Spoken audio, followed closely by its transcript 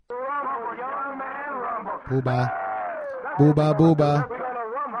Booba. Booba, booba.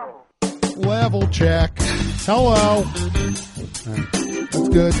 Level check. Hello. That's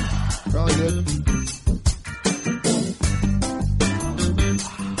good. Probably good.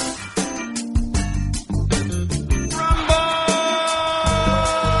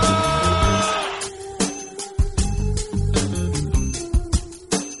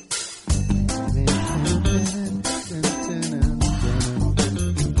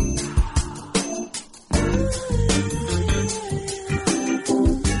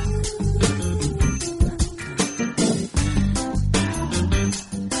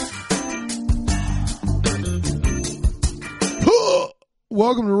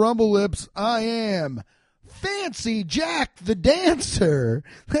 Welcome to Rumble Lips. I am Fancy Jack the Dancer.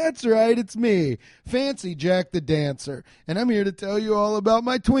 That's right, it's me, Fancy Jack the Dancer. And I'm here to tell you all about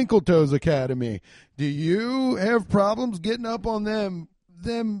my Twinkle Toes Academy. Do you have problems getting up on them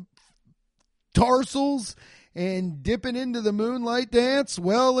tarsals and dipping into the moonlight dance?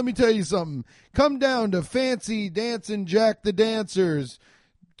 Well, let me tell you something. Come down to Fancy Dancing Jack the Dancer's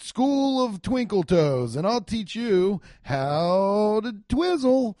School of Twinkle Toes, and I'll teach you how to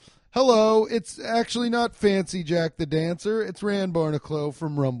twizzle. Hello, it's actually not Fancy Jack the Dancer. It's Rand Barnacle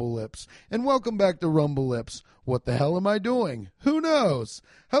from Rumble Lips. And welcome back to Rumble Lips. What the hell am I doing? Who knows?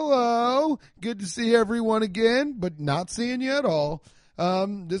 Hello, good to see everyone again, but not seeing you at all.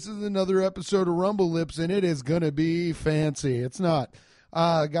 This is another episode of Rumble Lips, and it is going to be fancy. It's not.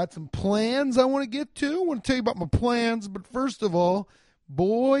 I got some plans I want to get to. I want to tell you about my plans, but first of all,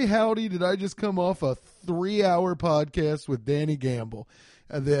 boy, howdy, did I just come off a 3-hour podcast with Danny Gamble.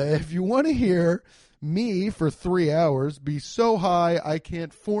 If you want to hear me for 3 hours be so high I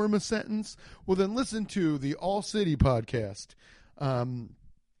can't form a sentence, well, then listen to the All City podcast.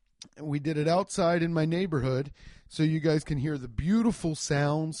 We did it outside in my neighborhood so you guys can hear the beautiful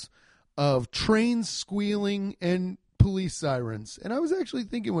sounds of trains squealing and police sirens. And I was actually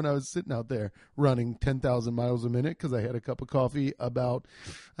thinking when I was sitting out there running 10,000 miles a minute because I had a cup of coffee about,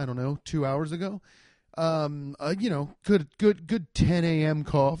 2 hours ago. Good 10 a.m.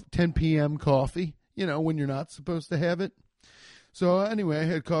 coffee, 10 p.m. coffee, when you're not supposed to have it. So anyway, I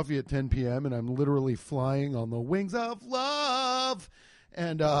had coffee at 10 p.m. and I'm literally flying on the wings of love.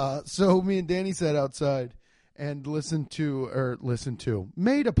 And so me and Danny sat outside and made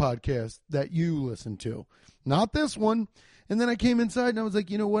a podcast that you listen to. Not this one. And then I came inside and I was like,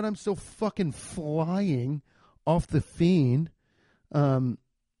 you know what? I'm still fucking flying off the fiend. I'm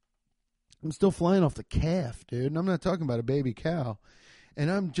still flying off the calf, dude. And I'm not talking about a baby cow. And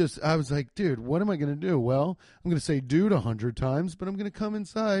I was like, dude, what am I going to do? Well, I'm going to say dude 100 times, but I'm going to come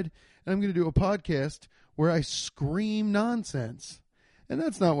inside and I'm going to do a podcast where I scream nonsense. And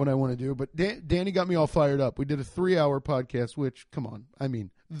that's not what I want to do. But Danny got me all fired up. We did a 3-hour podcast, which, come on,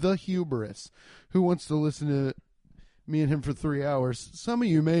 the hubris. Who wants to listen to me and him for 3 hours? Some of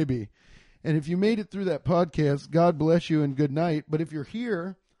you maybe. And if you made it through that podcast, God bless you and good night. But if you're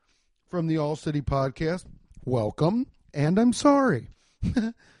here from the All City podcast, welcome, and I'm sorry.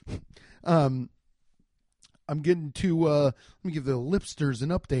 I'm getting to, let me give the Lipsters an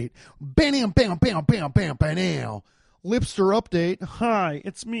update. Bam, bam, bam, bam, bam, bam. Lipster update. Hi,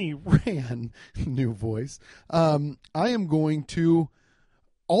 it's me, Rand. New voice. I am going to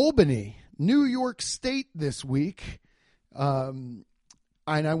Albany, New York State this week. And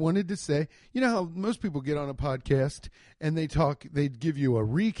I wanted to say, you know how most people get on a podcast and they give you a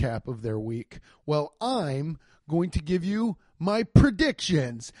recap of their week. Well, I'm going to give you my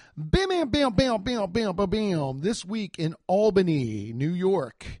predictions. Bam, bam, bam, bam, bam, bam, bam, bam. This week in Albany, New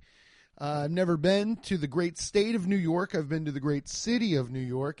York. I've never been to the great state of New York. I've been to the great city of New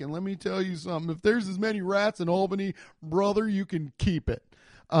York. And let me tell you something. If there's as many rats in Albany, brother, you can keep it.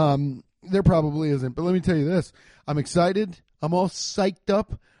 There probably isn't. But let me tell you this. I'm excited. I'm all psyched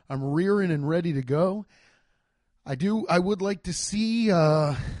up. I'm rearing and ready to go. I would like to see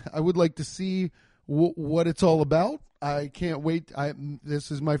what it's all about. I can't wait. This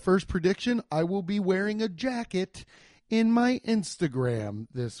is my first prediction. I will be wearing a jacket in my Instagram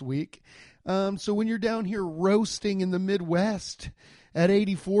this week. So when you're down here roasting in the Midwest at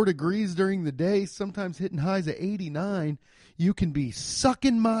 84 degrees during the day, sometimes hitting highs at 89, you can be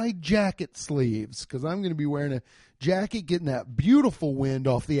sucking my jacket sleeves because I'm going to be wearing a jacket, getting that beautiful wind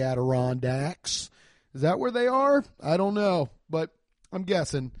off the Adirondacks. Is that where they are? I don't know, but I'm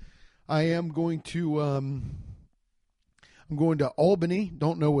guessing. I am going to I'm going to Albany.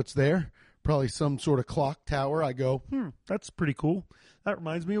 Don't know what's there. Probably some sort of clock tower. I go, that's pretty cool. That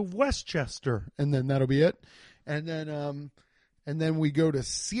reminds me of Westchester. And then that'll be it. And then we go to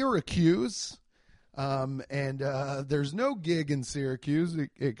Syracuse. And there's no gig in Syracuse.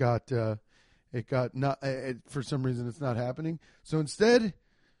 It got not for some reason it's not happening. So instead,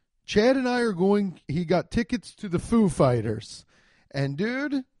 Chad and I are going. He got tickets to the Foo Fighters, and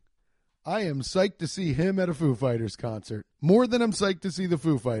dude, I am psyched to see him at a Foo Fighters concert more than I'm psyched to see the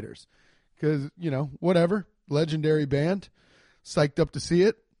Foo Fighters, because whatever, legendary band, psyched up to see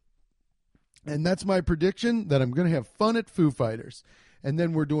it. And that's my prediction, that I'm going to have fun at Foo Fighters. And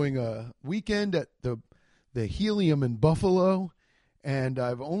then we're doing a weekend at the Helium in Buffalo, and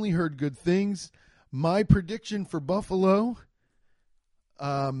I've only heard good things. My prediction for Buffalo,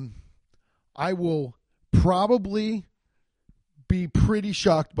 I will probably be pretty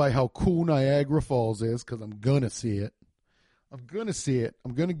shocked by how cool Niagara Falls is, because I'm going to see it. I'm going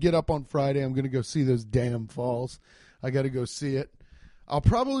to get up on Friday. I'm going to go see those damn falls. I got to go see it. I'll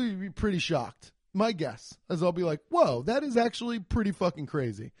probably be pretty shocked. My guess is I'll be like, whoa, that is actually pretty fucking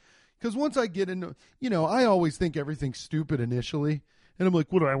crazy. Because once I get into, I always think everything's stupid initially. And I'm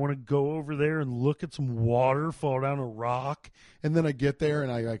like, what, do I want to go over there and look at some water fall down a rock? And then I get there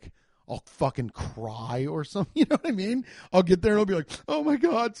and I'll fucking cry or something. You know what I mean? I'll get there and I'll be like, oh my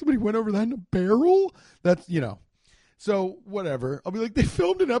God, somebody went over that in a barrel? That's, So whatever. I'll be like, they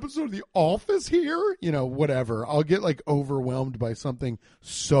filmed an episode of The Office here? Whatever. I'll get overwhelmed by something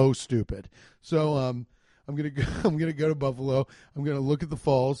so stupid. So I'm gonna go to Buffalo. I'm gonna look at the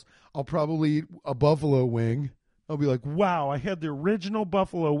falls. I'll probably eat a buffalo wing. I'll be like, wow, I had the original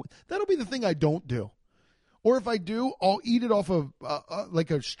buffalo. That'll be the thing I don't do. Or if I do, I'll eat it off of like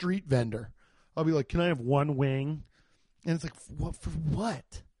a street vendor. I'll be like, can I have one wing? And it's like, what for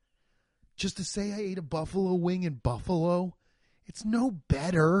what? Just to say I ate a buffalo wing in Buffalo? It's no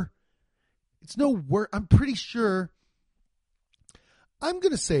better. It's no worse. I'm pretty sure. I'm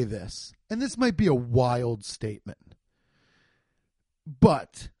going to say this, and this might be a wild statement,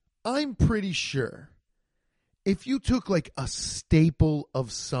 but I'm pretty sure if you took a staple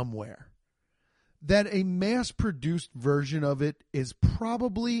of somewhere, that a mass-produced version of it is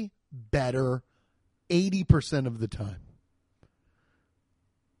probably better 80% of the time.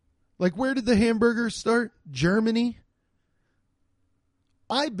 Where did the hamburgers start? Germany?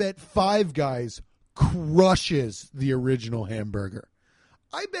 I bet Five Guys crushes the original hamburger.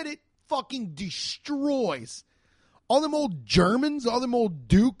 I bet it fucking destroys all them old Germans, all them old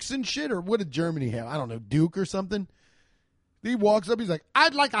Dukes and shit. Or what did Germany have? I don't know, Duke or something. He walks up, he's like,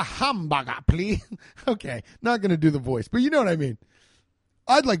 I'd like a hamburger, please. Okay, not going to do the voice, but you know what I mean.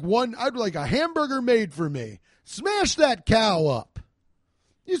 I'd like a hamburger made for me. Smash that cow up.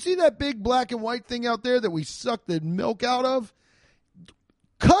 You see that big black and white thing out there that we suck the milk out of?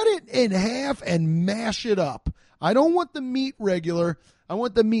 Cut it in half and mash it up. I don't want the meat regular. I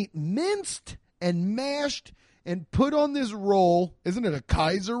want the meat minced and mashed and put on this roll. Isn't it a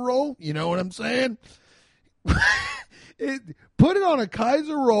Kaiser roll? You know what I'm saying? Put it on a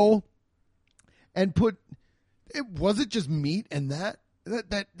Kaiser roll and was it just meat and the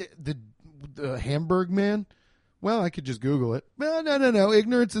Hamburg man? Well, I could just Google it. Well, no.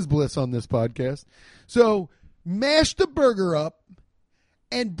 Ignorance is bliss on this podcast. So mash the burger up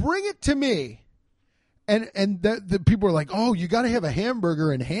and bring it to me. And the people are like, oh, you got to have a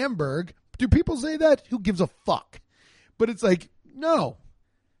hamburger in Hamburg. Do people say that? Who gives a fuck? But it's like, no.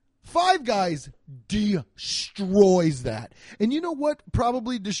 Five Guys destroys that. And you know what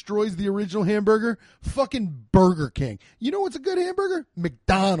probably destroys the original hamburger? Fucking Burger King. You know what's a good hamburger?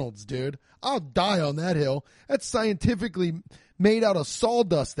 McDonald's, dude. I'll die on that hill. That's scientifically made out of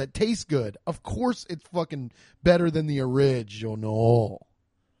sawdust that tastes good. Of course it's fucking better than the original.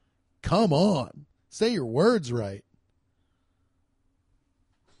 Come on. Say your words right.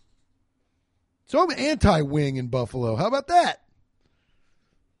 So I'm anti-wing in Buffalo. How about that?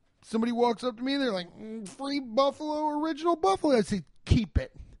 Somebody walks up to me, they're like, free Buffalo, original Buffalo. I say, keep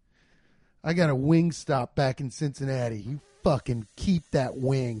it. I got a wing stop back in Cincinnati. You fucking keep that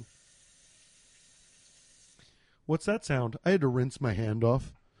wing. What's that sound? I had to rinse my hand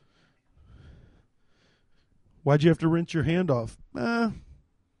off. Why'd you have to rinse your hand off? Because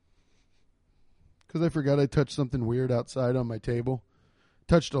I forgot I touched something weird outside on my table.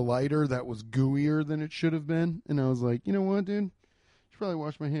 Touched a lighter that was gooier than it should have been. And I was like, you know what, dude? Probably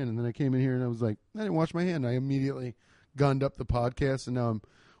wash my hand. And then I came in here and I was like, I didn't wash my hand. I immediately gunned up the podcast and now I'm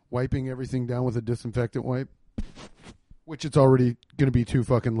wiping everything down with a disinfectant wipe, which it's already going to be too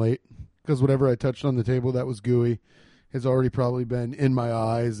fucking late because whatever I touched on the table that was gooey has already probably been in my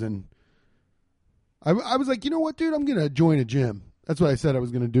eyes. And I was like, you know what, dude? I'm going to join a gym. That's what I said I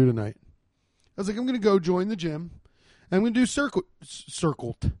was going to do tonight. I was like, I'm going to go join the gym. And I'm going to do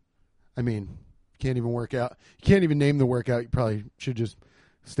circled. I mean, can't even work out. You can't even name the workout. You probably should just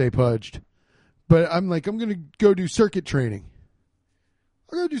stay pudged. But I'm like, I'm going to go do circuit training.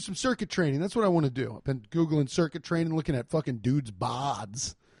 I'm going to do some circuit training. That's what I want to do. I've been Googling circuit training, looking at fucking dudes'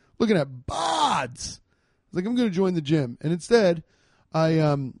 bods. Looking at bods. Like, I'm going to join the gym. And instead,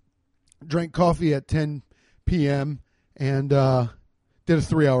 I drank coffee at 10 p.m. and did a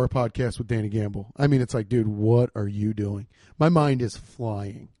 3-hour podcast with Danny Gamble. I mean, it's like, dude, what are you doing? My mind is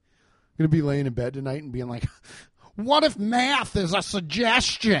flying. I'm going to be laying in bed tonight and being like, what if math is a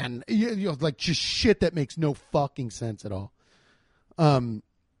suggestion? You know, like, just shit that makes no fucking sense at all.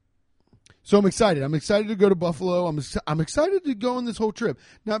 So I'm excited. I'm excited to go to Buffalo. I'm excited to go on this whole trip.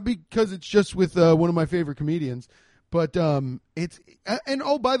 Not because it's just with one of my favorite comedians, but it's and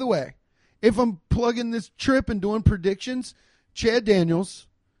oh, by the way, if I'm plugging this trip and doing predictions, Chad Daniels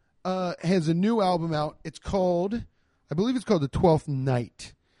has a new album out. It's called, I believe it's called The 12th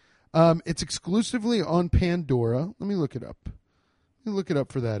Night. It's exclusively on Pandora. Let me look it up. Let me look it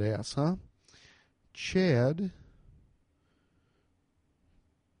up for that ass, huh? Chad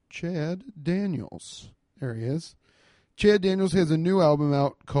Daniels. There he is. Chad Daniels has a new album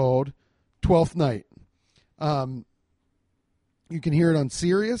out called 12th Night. You can hear it on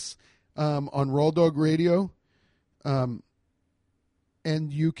Sirius, on Raw Dog Radio, and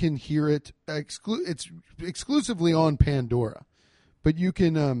you can hear it. It's exclusively on Pandora, but you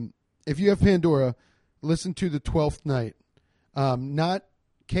can, if you have Pandora, listen to the 12th Night, not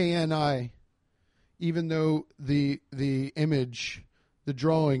KNI, even though the image. The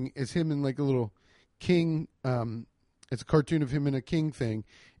drawing is him in like a little king. It's a cartoon of him in a king thing.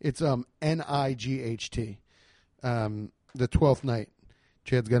 It's NIGHT. The 12th Night.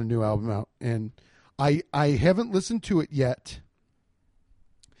 Chad's got a new album out, and I haven't listened to it yet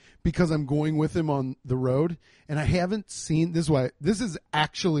because I'm going with him on the road, and I haven't seen this. This is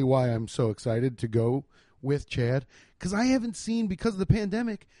actually why I'm so excited to go with Chad, because I haven't seen, because of the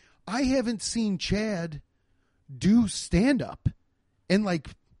pandemic, I haven't seen Chad do stand up. And like,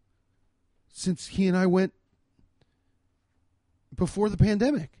 since he and I went before the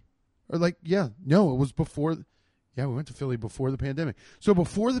pandemic, or like, it was before. Yeah, we went to Philly before the pandemic. So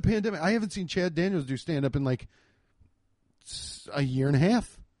before the pandemic, I haven't seen Chad Daniels do stand up in like a year and a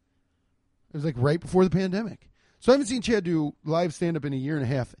half. It was like right before the pandemic. So I haven't seen Chad do live stand up in a year and a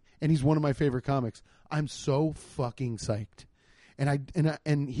half, and he's one of my favorite comics. I'm so fucking psyched.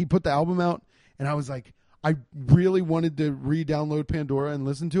 And he put the album out, and I was like, I really wanted to re-download Pandora and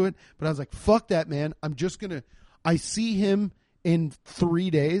listen to it, but I was like, fuck that, man. I see him in 3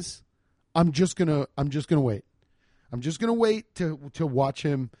 days. I'm just gonna wait. I'm just gonna wait to watch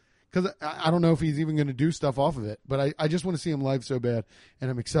him, because I don't know if he's even gonna do stuff off of it, but I just want to see him live so bad, and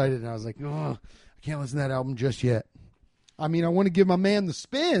I'm excited, and I was like, oh, I can't listen to that album just yet. I mean, I want to give my man the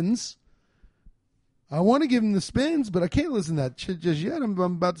spins. I want to give him the spins, but I can't listen to that shit just yet. I'm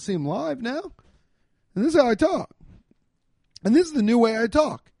about to see him live now. And this is how I talk. And this is the new way I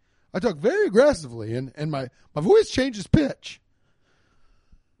talk. I talk very aggressively, and my voice changes pitch.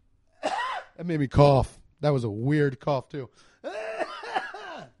 That made me cough. That was a weird cough, too.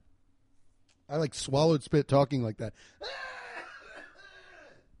 I like swallowed spit talking like that.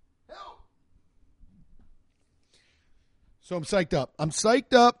 So I'm psyched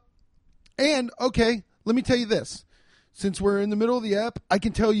up. And, okay, let me tell you this. Since we're in the middle of the app, I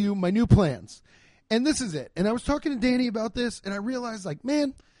can tell you my new plans. And this is it. And I was talking to Danny about this, and I realized, like,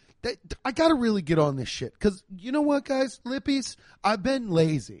 man, I got to really get on this shit. Because you know what, guys? Lippies, I've been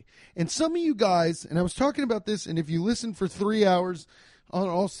lazy. And some of you guys, and I was talking about this, and if you listen for 3 hours on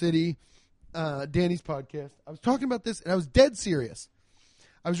All City, Danny's podcast, I was talking about this, and I was dead serious.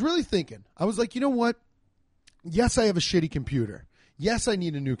 I was really thinking. I was like, you know what? Yes, I have a shitty computer. Yes, I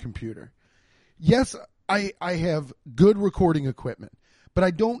need a new computer. Yes, I have good recording equipment. But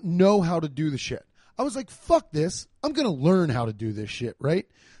I don't know how to do the shit. I was like, fuck this. I'm going to learn how to do this shit, right?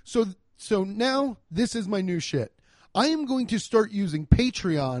 So now this is my new shit. I am going to start using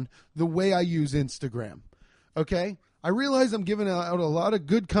Patreon the way I use Instagram. Okay? I realize I'm giving out a lot of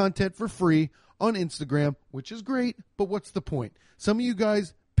good content for free on Instagram, which is great, but what's the point? Some of you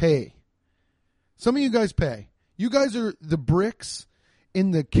guys pay. You guys are the bricks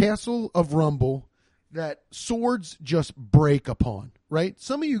in the castle of Rumble that swords just break upon, right?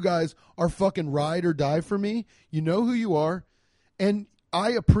 Some of you guys are fucking ride or die for me. You know who you are, and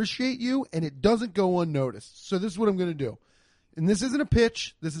I appreciate you, and it doesn't go unnoticed. So this is what I'm going to do. And this isn't a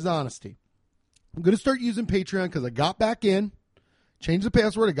pitch. This is honesty. I'm going to start using Patreon because I got back in, changed the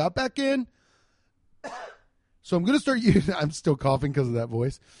password, I got back in. So I'm going to start using, I'm still coughing because of that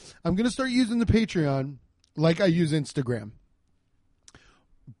voice. I'm going to start using the Patreon like I use Instagram.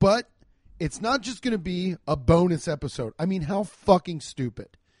 But it's not just going to be a bonus episode. I mean, how fucking stupid.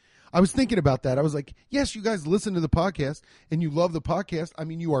 I was thinking about that. I was like, yes, you guys listen to the podcast and you love the podcast. I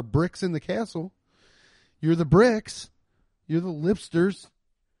mean, you are bricks in the castle. You're the bricks. You're the lipsters.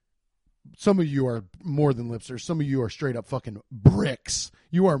 Some of you are more than lipsters. Some of you are straight up fucking bricks.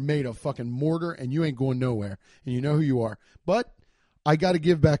 You are made of fucking mortar and you ain't going nowhere. And you know who you are. But I got to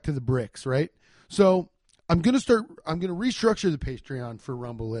give back to the bricks, right? So I'm going to restructure the Patreon for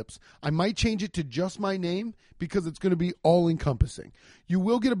Rumble Lips. I might change it to just my name because it's going to be all encompassing. You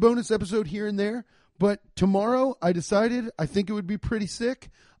will get a bonus episode here and there, but tomorrow I decided I think it would be pretty sick.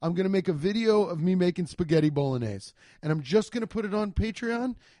 I'm going to make a video of me making spaghetti bolognese, and I'm just going to put it on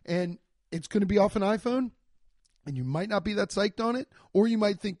Patreon, and it's going to be off an iPhone, and you might not be that psyched on it, or you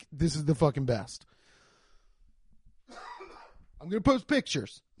might think this is the fucking best. I'm going to post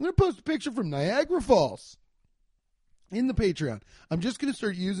pictures. I'm going to post a picture from Niagara Falls in the Patreon. I'm just going to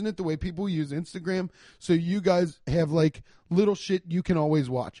start using it the way people use Instagram, so you guys have like little shit you can always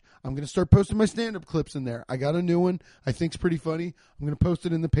watch. I'm going to start posting my stand-up clips in there. I got a new one I think's pretty funny. I'm going to post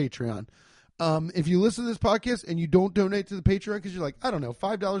it in the Patreon. If you listen to this podcast and you don't donate to the Patreon because you're like, I don't know,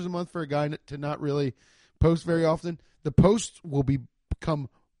 $5 a month for a guy to not really post very often, the posts will become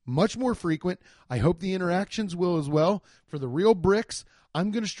much more frequent. I hope the interactions will as well. For the real bricks,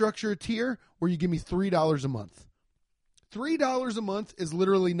 I'm going to structure a tier where you give me $3 a month. $3 a month is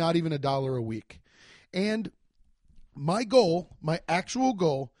literally not even $1 a week. And my goal, my actual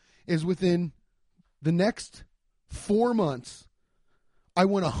goal, is within the next 4 months, I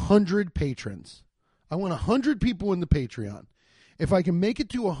want 100 patrons. I want 100 people in the Patreon. If I can make it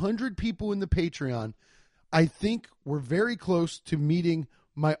to 100 people in the Patreon, I think we're very close to meeting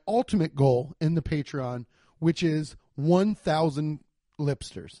my ultimate goal in the Patreon, which is 1,000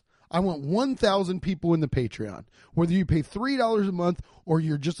 lipsters. I want 1,000 people in the Patreon. Whether you pay $3 a month or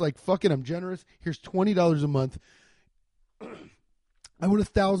you're just like, fuck it, I'm generous. Here's $20 a month. I want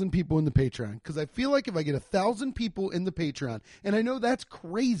 1,000 people in the Patreon because I feel like if I get 1,000 people in the Patreon, and I know that's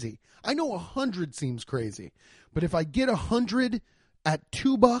crazy. I know 100 seems crazy. But if I get 100 at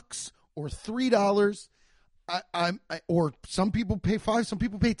 $2 or $3, or some people pay $5, some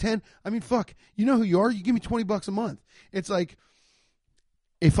people pay $10. I mean, fuck, you know who you are. You give me $20 a month. It's like,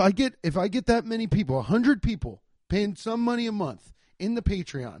 if I get that many people, 100 people paying some money a month in the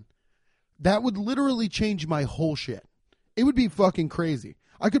Patreon, that would literally change my whole shit. It would be fucking crazy.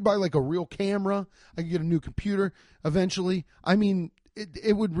 I could buy like a real camera. I could get a new computer eventually. I mean,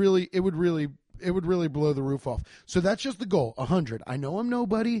 it would really blow the roof off. So that's just the goal, 100. I know I'm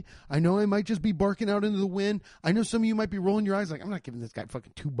nobody. I know I might just be barking out into the wind. I know some of you might be rolling your eyes like, I'm not giving this guy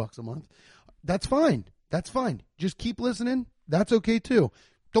fucking $2 a month. That's fine. That's fine. Just keep listening. That's okay too.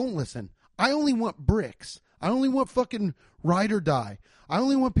 Don't listen. I only want bricks. I only want fucking ride or die. I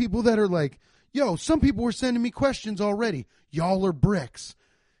only want people that are like, yo, some people were sending me questions already. Y'all are bricks.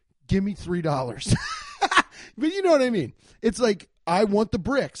 Give me $3. But you know what I mean? It's like, I want the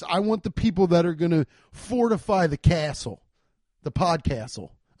bricks. I want the people that are going to fortify the castle, the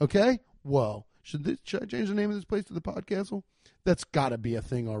Podcastle. Okay? Whoa. Should I change the name of this place to the Podcastle? That's got to be a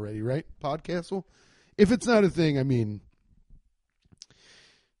thing already, right? Podcastle? If it's not a thing, I mean,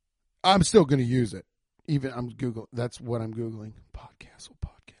 I'm still going to use it. Even I'm Google. That's what I'm Googling. Podcastle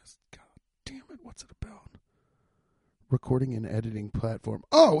podcast. God damn it. What's it about? Recording and editing platform.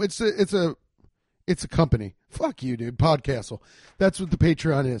 Oh, it's a company. Fuck you, dude. Podcastle. That's what the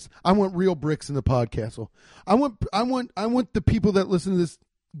Patreon is. I want real bricks in the Podcastle. I want the people that listen to this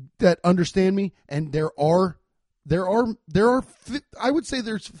that understand me, and there are I would say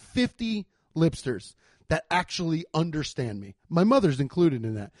there's 50 lipsters that actually understand me. My mother's included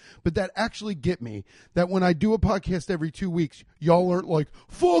in that. But that actually get me that when I do a podcast every 2 weeks, y'all aren't like,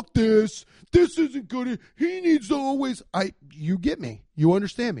 fuck this. This isn't good. He needs to always. You get me. You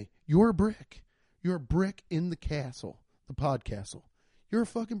understand me. You're a brick. You're a brick in the castle, the Podcastle. You're a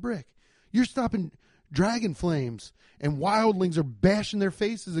fucking brick. You're stopping dragon flames and wildlings are bashing their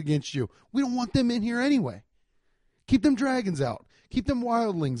faces against you. We don't want them in here anyway. Keep them dragons out. Keep them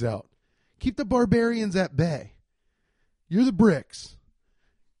wildlings out. Keep the barbarians at bay. You're the bricks.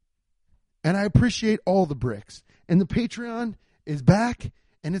 And I appreciate all the bricks. And the Patreon is back,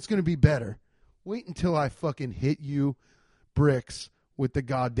 and it's going to be better. Wait until I fucking hit you bricks with the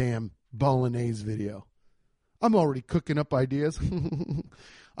goddamn bolognese video. I'm already cooking up ideas.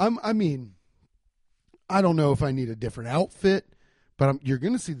 I mean, I don't know if I need a different outfit, but you're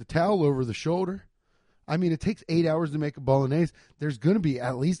going to see the towel over the shoulder. I mean, it takes 8 hours to make a bolognese. There's going to be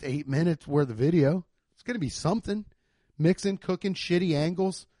at least 8 minutes worth of video. It's going to be something. Mixing, cooking, shitty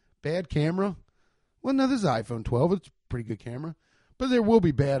angles, bad camera. Well, no, this is iPhone 12. It's a pretty good camera. But there will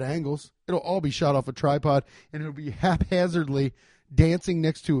be bad angles. It'll all be shot off a tripod, and it'll be haphazardly dancing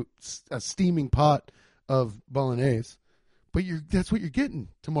next to a steaming pot of bolognese. But that's what you're getting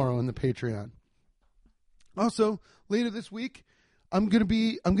tomorrow on the Patreon. Also, later this week, I'm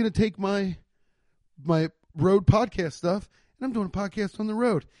gonna take my road podcast stuff, and I'm doing a podcast on the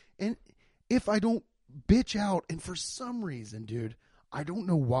road. And if I don't bitch out, and for some reason, dude, I don't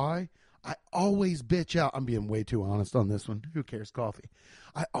know why, I always bitch out. I'm being way too honest on this one. Who cares, coffee?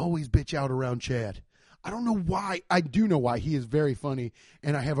 I always bitch out around Chad. I don't know why. I do know why. He is very funny,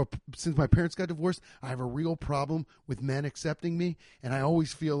 and since my parents got divorced, I have a real problem with men accepting me, and I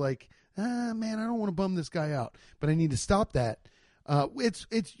always feel like, man, I don't want to bum this guy out, but I need to stop that.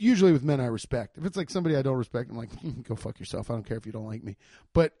 It's usually with men I respect. If it's like somebody I don't respect, I'm like, go fuck yourself. I don't care if you don't like me.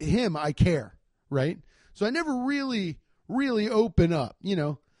 But him, I care, right? So I never really open up, you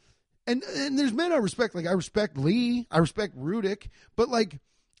know. And there's men I respect. Like, I respect Lee. I respect Rudick. But, like,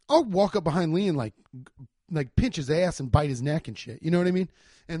 I'll walk up behind Lee and, like pinch his ass and bite his neck and shit. You know what I mean?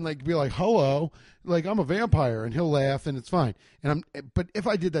 And, like, be like, hello. Like, I'm a vampire. And he'll laugh, and it's fine. But if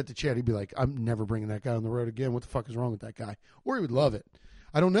I did that to Chad, he'd be like, I'm never bringing that guy on the road again. What the fuck is wrong with that guy? Or he would love it.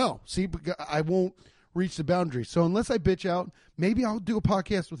 I don't know. See, I won't reach the boundary. So unless I bitch out, maybe I'll do a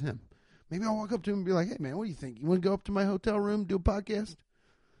podcast with him. Maybe I'll walk up to him and be like, hey, man, what do you think? You want to go up to my hotel room, do a podcast?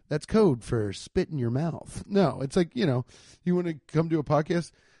 That's code for spit in your mouth. No, it's like, you know, you want to come do a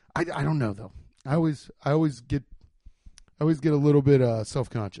podcast? I don't know, though. I always get a little bit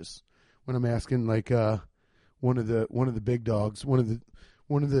self-conscious when I'm asking, like, one of the big dogs, one of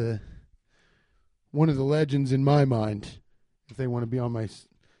the legends in my mind, if they want to be on my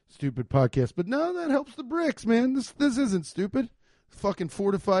stupid podcast. But no, that helps the bricks, man. This isn't stupid. Fucking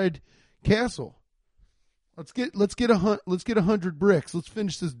fortified castle. Let's get 100 bricks. Let's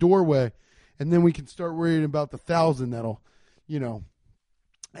finish this doorway, and then we can start worrying about the 1,000 that'll, you know.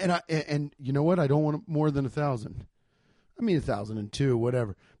 And you know what? I don't want more than 1,000. I mean 1,002,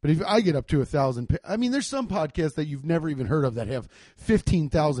 whatever. But if I get up to 1,000, I mean, there's some podcasts that you've never even heard of that have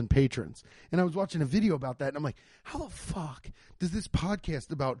 15,000 patrons. And I was watching a video about that, and I'm like, how the fuck does this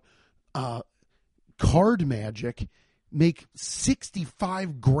podcast about card magic make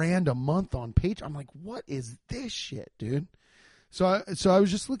 65 grand a month on Patreon? I'm like, what is this shit, dude? So I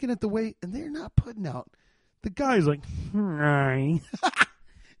was just looking at the way, and they're not putting out. The guy's like, hi.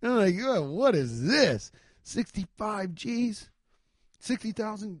 And I'm like, oh, what is this? 65 G's,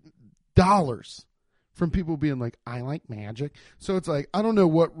 $60,000 from people being like, I like magic. So it's like, I don't know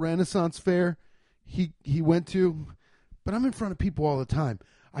what Renaissance fair he went to, but I'm in front of people all the time.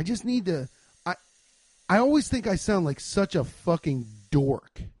 I just need to. I always think I sound like such a fucking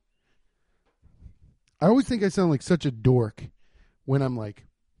dork. I always think I sound like such a dork when I'm like,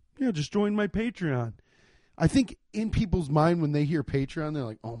 yeah, just join my Patreon. I think in people's mind when they hear Patreon, they're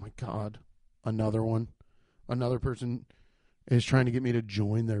like, oh my God, another one. Another person is trying to get me to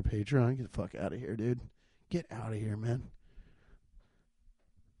join their Patreon. Get the fuck out of here, dude. Get out of here, man.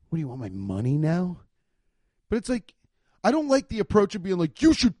 What do you want, my money now? But it's like, I don't like the approach of being like,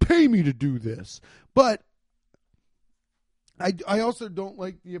 you should pay me to do this. But I also don't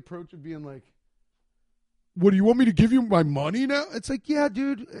like the approach of being like, what, do you want me to give you my money now? It's like, yeah,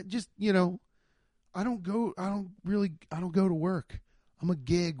 dude, just, you know, I don't go to work. I'm a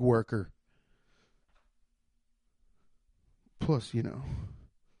gig worker. Plus, you know,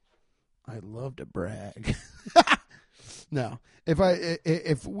 I love to brag. No, if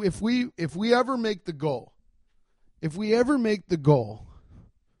we ever make the goal,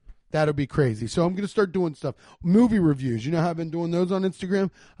 that'll be crazy. So I'm going to start doing stuff. Movie reviews. You know how I've been doing those on Instagram?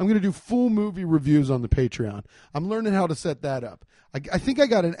 I'm going to do full movie reviews on the Patreon. I'm learning how to set that up. I think I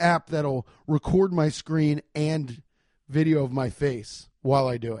got an app that'll record my screen and video of my face while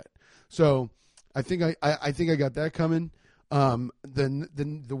I do it. So I think I got that coming. Then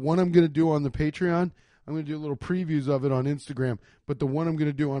the one I'm going to do on the Patreon, I'm going to do little previews of it on Instagram. But the one I'm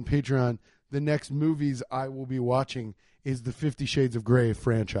going to do on Patreon, the next movies I will be watching is the 50 Shades of Grey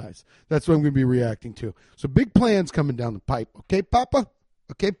franchise. That's what I'm going to be reacting to. So big plans coming down the pipe. Okay, Papa?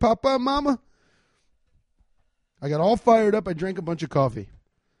 Okay, Papa, Mama? I got all fired up. I drank a bunch of coffee.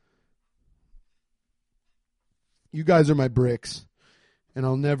 You guys are my bricks. And I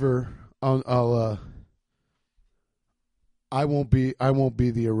won't be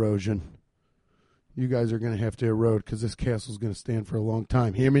the erosion. You guys are going to have to erode because this castle's going to stand for a long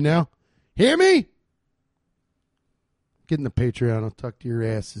time. Hear me now? Hear me? Get in the Patreon. I'll talk to your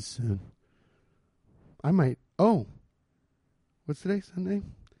asses soon. I might. Oh. What's today? Sunday?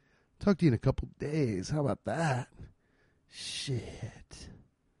 Talk to you in a couple days. How about that? Shit.